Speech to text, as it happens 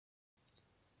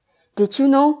Did you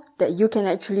know that you can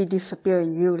actually disappear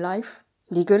in real life,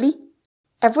 legally?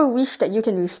 Ever wish that you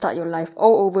can restart your life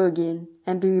all over again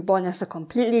and be reborn as a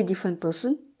completely different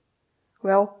person?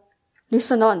 Well,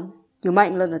 listen on, you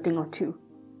might learn a thing or two.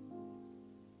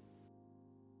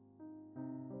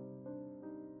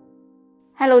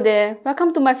 Hello there,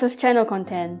 welcome to my first channel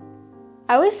content.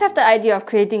 I always have the idea of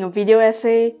creating a video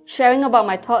essay, sharing about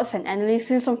my thoughts and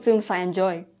analysis on films I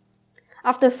enjoy.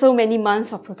 After so many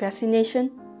months of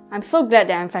procrastination, I'm so glad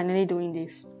that I'm finally doing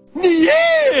this.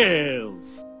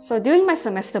 Yes! So during my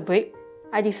semester break,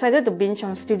 I decided to binge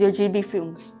on Studio Ghibli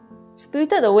films.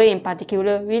 Spirited Away in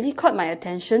particular really caught my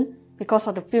attention because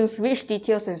of the film's rich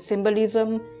details and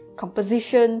symbolism,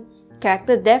 composition,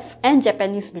 character depth, and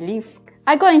Japanese belief.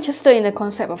 I got interested in the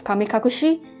concept of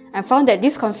Kamikakushi and found that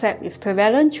this concept is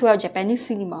prevalent throughout Japanese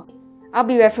cinema. I'll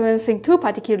be referencing two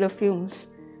particular films,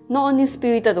 not only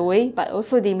Spirited Away but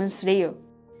also Demon Slayer.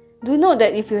 Do note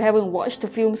that if you haven't watched the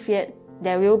films yet,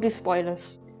 there will be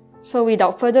spoilers. So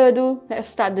without further ado, let's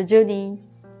start the journey.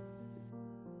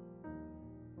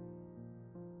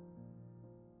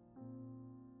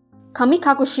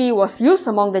 Kamikakushi was used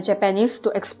among the Japanese to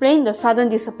explain the sudden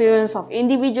disappearance of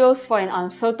individuals for an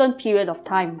uncertain period of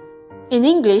time. In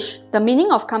English, the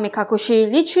meaning of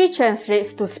Kamikakushi literally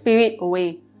translates to spirit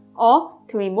away, or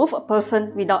to remove a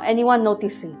person without anyone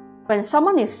noticing. When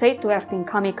someone is said to have been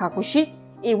Kamikakushi,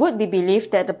 it would be believed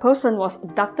that the person was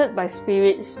abducted by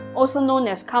spirits, also known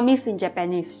as kamis in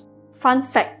Japanese. Fun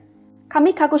fact: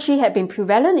 Kamikakushi had been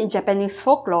prevalent in Japanese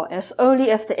folklore as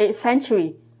early as the 8th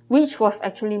century, which was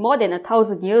actually more than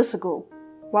 1,000 years ago.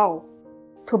 Wow.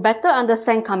 To better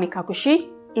understand Kamikakushi,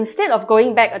 instead of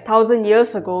going back 1,000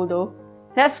 years ago though,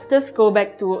 let's just go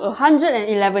back to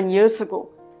 111 years ago.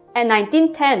 At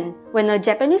 1910, when a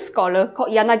Japanese scholar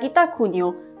called Yanagita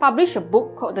Kunio published a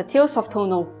book called The Tales of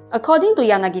Tono. According to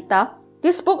Yanagita,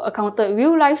 this book accounted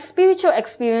real-life spiritual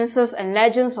experiences and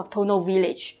legends of Tono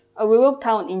village, a rural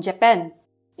town in Japan.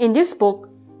 In this book,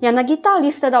 Yanagita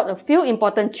listed out a few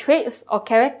important traits or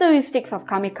characteristics of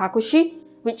Kamikakushi,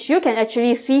 which you can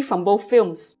actually see from both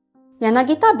films.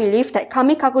 Yanagita believed that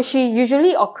Kamikakushi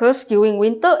usually occurs during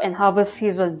winter and harvest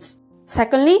seasons.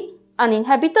 Secondly,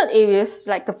 uninhabited areas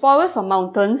like the forests or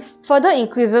mountains further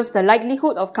increases the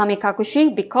likelihood of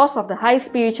Kamikakushi because of the high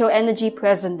spiritual energy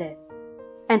present there.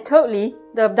 And thirdly,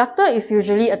 the abductor is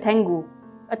usually a Tengu.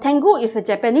 A Tengu is a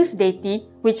Japanese deity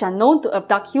which are known to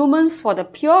abduct humans for the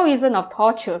pure reason of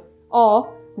torture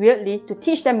or, weirdly, to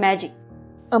teach them magic.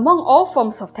 Among all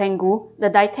forms of Tengu, the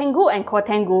Daitengu and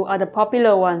Kotengu are the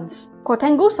popular ones.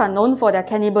 Kotengus are known for their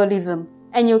cannibalism,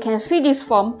 and you can see this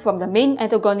form from the main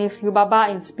antagonist Yubaba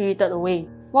in Spirited Away.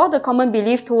 While the common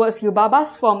belief towards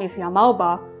Yubaba's form is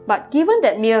Yamaoba, but given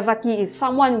that Miyazaki is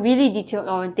someone really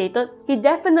detail-orientated, he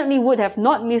definitely would have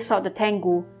not missed out the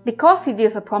Tengu, because it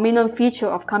is a prominent feature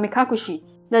of Kamikakushi.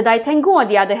 The Daitengu on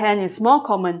the other hand is more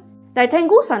common.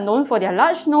 Daitengus are known for their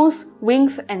large nose,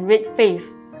 wings, and red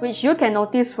face, which you can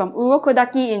notice from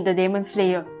Urokodaki in the Demon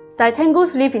Slayer.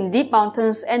 Daitengus live in deep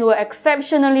mountains and were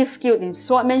exceptionally skilled in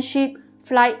swordsmanship,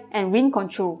 flight, and wind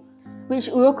control, which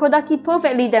Urokodaki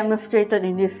perfectly demonstrated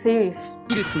in this series.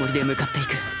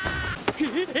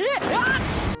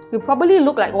 You probably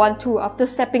look like one too after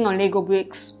stepping on Lego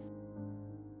bricks.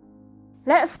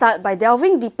 Let's start by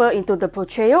delving deeper into the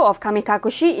portrayal of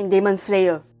Kamikakushi in Demon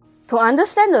Slayer. To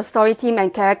understand the story theme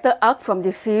and character arc from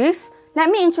this series, let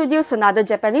me introduce another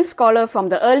Japanese scholar from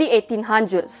the early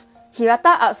 1800s,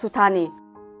 Hirata Atsutane.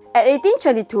 At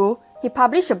 1822, he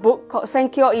published a book called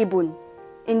Senkyo Ibun.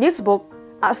 In this book,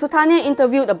 Atsutane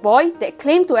interviewed a boy that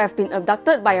claimed to have been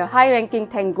abducted by a high-ranking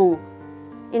Tengu.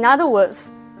 In other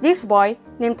words, this boy,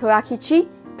 named Torakichi,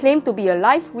 claimed to be a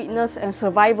life witness and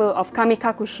survivor of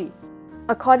Kamikakushi.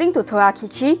 According to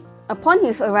Torakichi, upon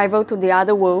his arrival to the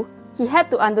other world, he had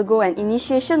to undergo an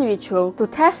initiation ritual to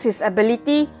test his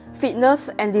ability, fitness,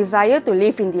 and desire to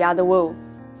live in the other world.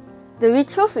 The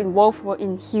rituals involved were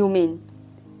inhumane.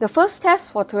 The first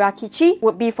test for Torakichi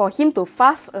would be for him to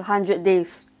fast 100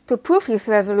 days. To prove his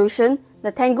resolution,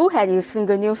 the Tengu had his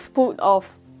fingernails pulled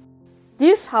off.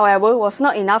 This, however, was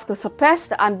not enough to suppress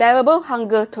the unbearable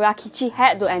hunger Torakichi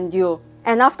had to endure,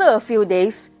 and after a few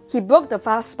days, he broke the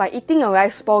fast by eating a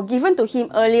rice ball given to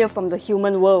him earlier from the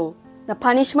human world. The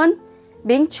punishment?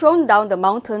 Being thrown down the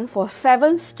mountain for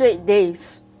 7 straight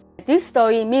days. This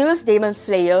story mirrors Demon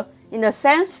Slayer in the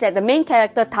sense that the main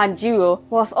character Tanjiro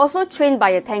was also trained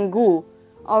by a Tengu,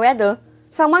 or rather,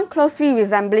 someone closely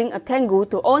resembling a Tengu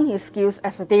to own his skills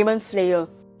as a Demon Slayer.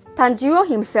 Tanjiro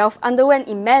himself underwent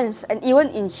immense and even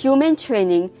inhumane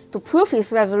training to prove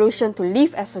his resolution to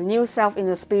live as a new self in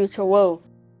the spiritual world.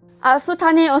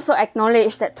 Asutane also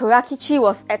acknowledged that Torakichi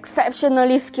was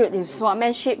exceptionally skilled in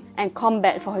swordsmanship and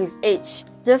combat for his age,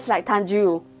 just like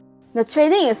Tanjiro. The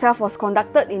training itself was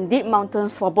conducted in deep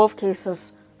mountains for both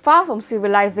cases, far from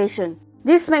civilization.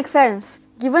 This makes sense,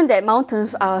 given that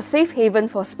mountains are a safe haven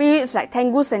for spirits like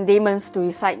tengus and demons to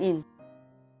reside in.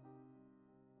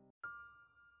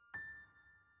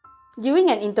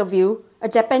 During an interview, a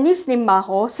Japanese named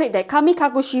Maho said that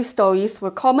Kamikakushi stories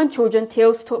were common children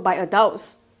tales told by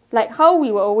adults, like how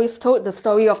we were always told the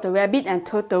story of the rabbit and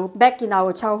turtle back in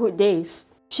our childhood days.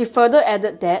 She further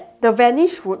added that the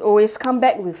vanished would always come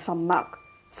back with some mark,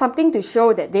 something to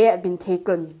show that they had been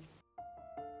taken.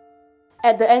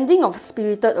 At the ending of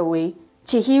Spirited Away,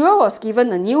 Chihiro was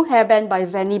given a new hairband by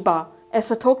Zeniba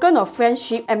as a token of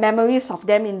friendship and memories of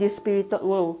them in this spirited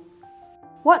world.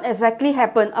 What exactly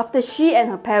happened after she and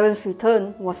her parents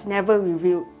returned was never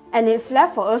revealed, and it's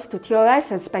left for us to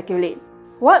theorize and speculate.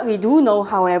 What we do know,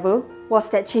 however, was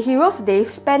that Chihiro's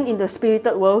days spent in the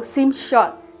spirited world seemed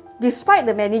short, despite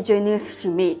the many journeys she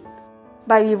made.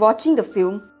 By rewatching the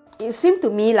film, it seemed to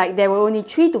me like there were only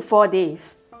 3 to 4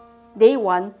 days. Day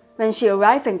 1, when she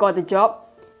arrived and got the job.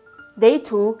 Day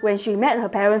 2, when she met her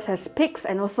parents as pigs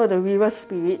and also the river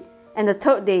spirit. And the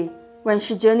third day, when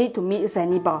she journeyed to meet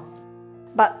Zeniba.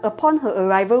 But upon her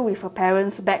arrival with her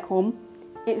parents back home,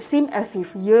 it seemed as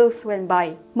if years went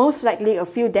by, most likely a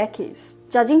few decades,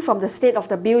 judging from the state of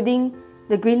the building,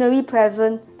 the greenery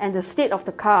present, and the state of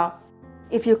the car.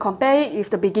 If you compare it with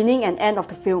the beginning and end of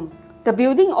the film, the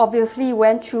building obviously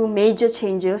went through major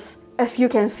changes, as you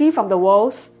can see from the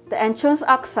walls, the entrance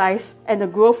arc size, and the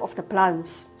growth of the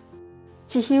plants.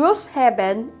 Chihiro's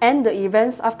hairband and the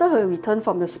events after her return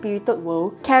from the spirited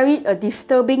world carried a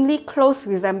disturbingly close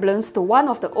resemblance to one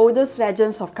of the oldest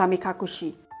legends of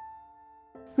Kamikakushi.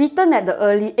 Written at the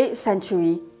early 8th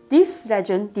century, this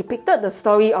legend depicted the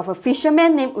story of a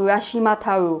fisherman named Urashima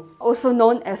Taro, also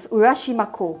known as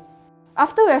Urashima-ko.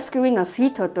 After rescuing a sea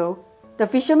turtle, the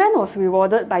fisherman was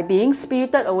rewarded by being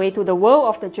spirited away to the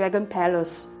world of the Dragon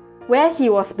Palace, where he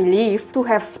was believed to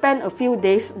have spent a few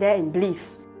days there in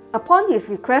bliss. Upon his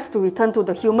request to return to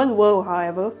the human world,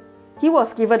 however, he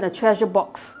was given a treasure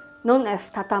box, known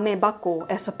as Tatame Bako,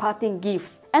 as a parting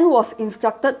gift, and was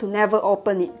instructed to never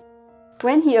open it.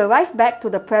 When he arrived back to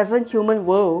the present human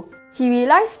world, he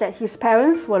realized that his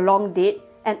parents were long dead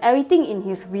and everything in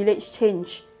his village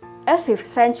changed, as if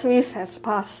centuries had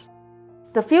passed.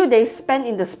 The few days spent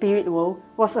in the spirit world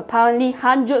was apparently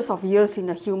hundreds of years in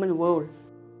the human world.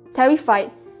 Terrified,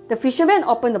 the fisherman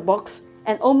opened the box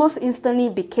and almost instantly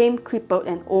became crippled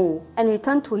and old, and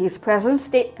returned to his present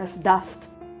state as dust.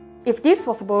 If this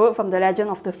was borrowed from the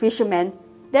legend of the fisherman,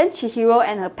 then Chihiro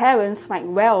and her parents might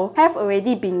well have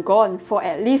already been gone for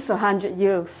at least 100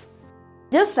 years.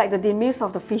 Just like the demise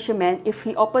of the fisherman if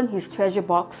he opened his treasure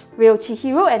box, will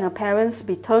Chihiro and her parents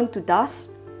be turned to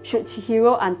dust? Should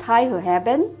Chihiro untie her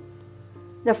hairband?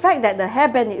 The fact that the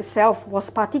hairband itself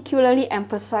was particularly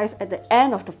emphasized at the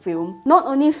end of the film not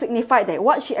only signified that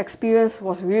what she experienced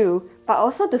was real, but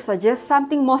also to suggest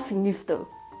something more sinister.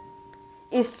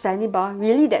 Is Zeniba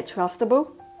really that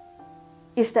trustable?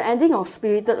 Is the ending of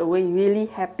Spirited Away really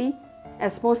happy,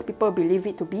 as most people believe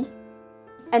it to be?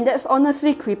 And that's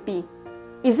honestly creepy.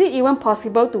 Is it even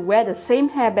possible to wear the same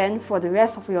hairband for the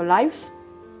rest of your lives?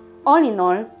 All in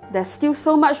all, there's still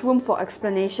so much room for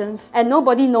explanations, and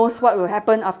nobody knows what will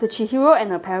happen after Chihiro and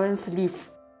her parents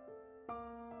leave.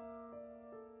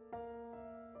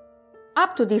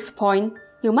 Up to this point,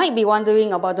 you might be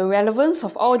wondering about the relevance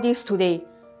of all this today,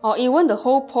 or even the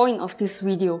whole point of this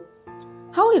video.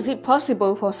 How is it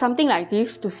possible for something like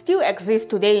this to still exist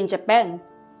today in Japan?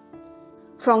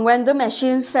 From vendor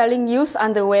machines selling used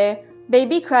underwear,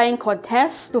 baby crying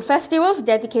contests, to festivals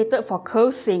dedicated for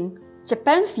cursing,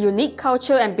 Japan's unique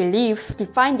culture and beliefs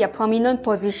define their prominent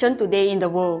position today in the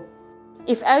world.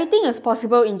 If everything is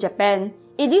possible in Japan,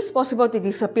 it is possible to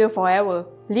disappear forever,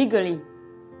 legally.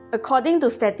 According to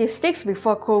statistics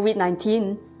before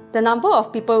COVID-19, the number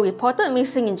of people reported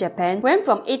missing in Japan went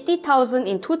from 80,000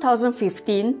 in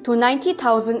 2015 to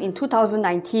 90,000 in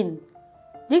 2019.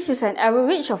 This is an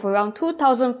average of around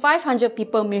 2,500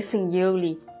 people missing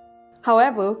yearly.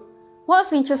 However,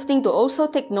 what's interesting to also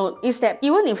take note is that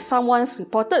even if someone's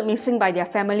reported missing by their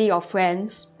family or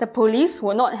friends, the police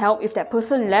will not help if that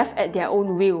person left at their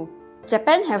own will.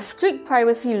 Japan has strict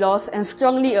privacy laws and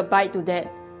strongly abide to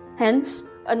that. Hence,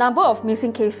 a number of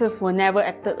missing cases were never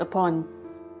acted upon.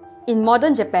 In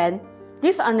modern Japan,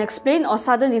 this unexplained or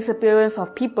sudden disappearance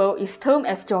of people is termed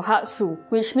as johatsu,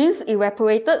 which means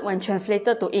evaporated when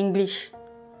translated to English.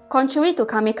 Contrary to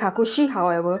Kamikakushi,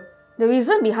 however, the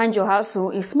reason behind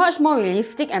johatsu is much more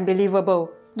realistic and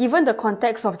believable, given the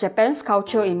context of Japan's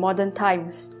culture in modern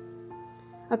times.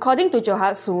 According to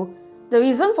Johatsu, the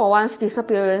reason for one's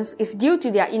disappearance is due to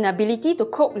their inability to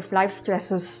cope with life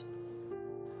stresses.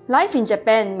 Life in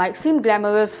Japan might seem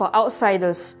glamorous for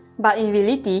outsiders, but in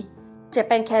reality,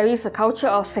 Japan carries a culture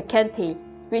of sekente,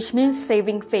 which means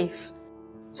saving face.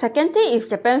 Sekente is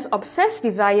Japan's obsessed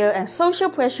desire and social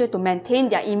pressure to maintain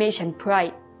their image and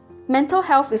pride. Mental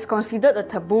health is considered a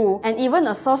taboo and even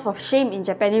a source of shame in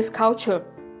Japanese culture.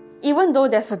 Even though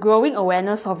there's a growing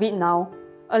awareness of it now,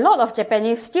 a lot of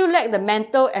Japanese still lack the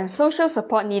mental and social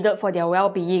support needed for their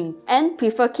well-being and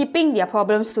prefer keeping their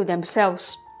problems to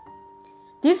themselves.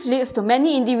 This leads to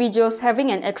many individuals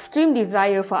having an extreme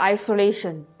desire for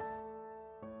isolation.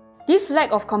 This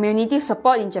lack of community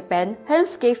support in Japan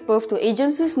hence gave birth to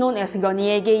agencies known as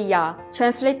Yoniege Ya,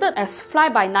 translated as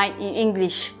fly-by-night in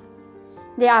English.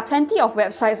 There are plenty of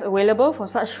websites available for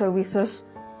such services,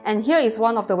 and here is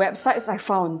one of the websites I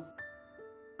found.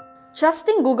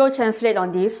 Trusting Google Translate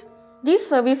on this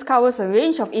service covers a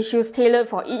range of issues tailored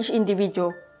for each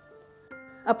individual.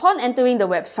 Upon entering the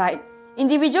website,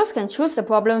 individuals can choose the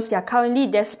problems they are currently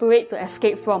desperate to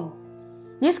escape from.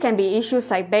 This can be issues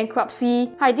like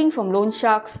bankruptcy, hiding from loan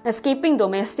sharks, escaping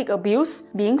domestic abuse,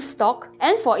 being stalked,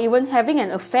 and for even having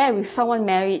an affair with someone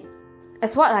married.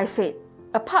 As what I said,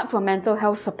 apart from mental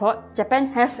health support, Japan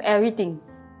has everything.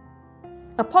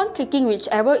 Upon clicking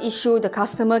whichever issue the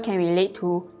customer can relate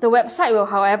to, the website will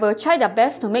however try their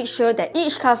best to make sure that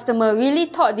each customer really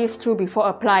thought this through before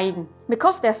applying,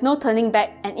 because there's no turning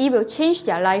back and it will change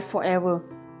their life forever.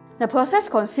 The process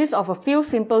consists of a few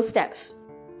simple steps.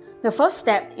 The first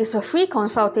step is a free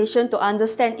consultation to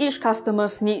understand each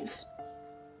customer's needs.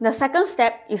 The second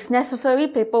step is necessary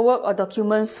paperwork or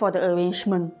documents for the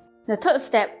arrangement. The third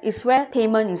step is where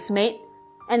payment is made.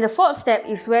 And the fourth step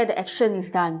is where the action is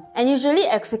done, and usually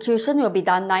execution will be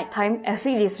done nighttime as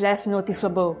it is less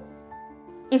noticeable.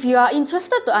 If you are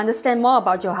interested to understand more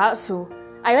about Johatsu,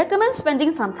 I recommend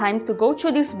spending some time to go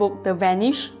through this book, The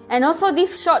Vanish, and also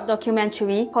this short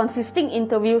documentary consisting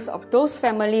interviews of those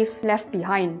families left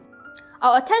behind.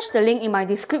 I'll attach the link in my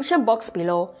description box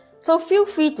below, so feel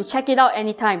free to check it out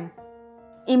anytime.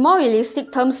 In more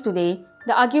realistic terms today,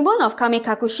 the argument of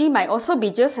Kamikakushi might also be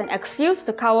just an excuse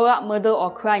to cover up murder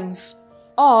or crimes.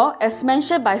 Or, as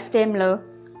mentioned by Stamler,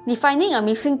 defining a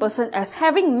missing person as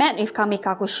having met with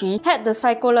Kamikakushi had the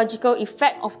psychological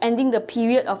effect of ending the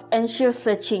period of anxious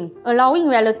searching, allowing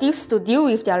relatives to deal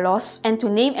with their loss and to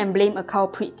name and blame a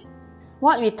culprit.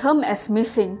 What we term as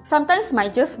missing sometimes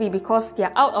might just be because they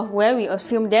are out of where we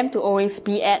assume them to always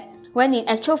be at, when in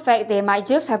actual fact they might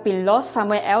just have been lost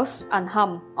somewhere else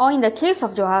unharmed, or in the case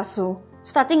of Johatsu,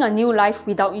 starting a new life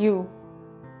without you.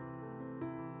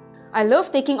 I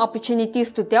love taking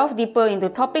opportunities to delve deeper into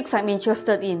topics I'm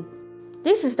interested in.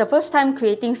 This is the first time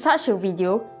creating such a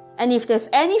video, and if there's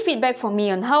any feedback from me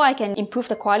on how I can improve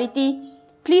the quality,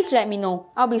 please let me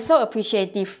know. I'll be so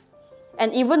appreciative.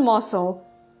 And even more so,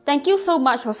 thank you so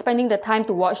much for spending the time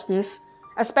to watch this,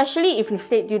 especially if you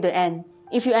stayed till the end.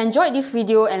 If you enjoyed this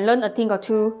video and learned a thing or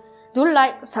two, do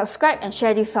like, subscribe and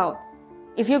share this out.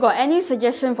 If you got any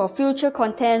suggestion for future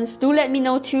contents, do let me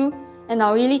know too, and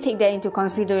I'll really take that into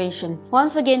consideration.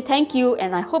 Once again, thank you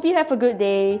and I hope you have a good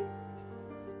day.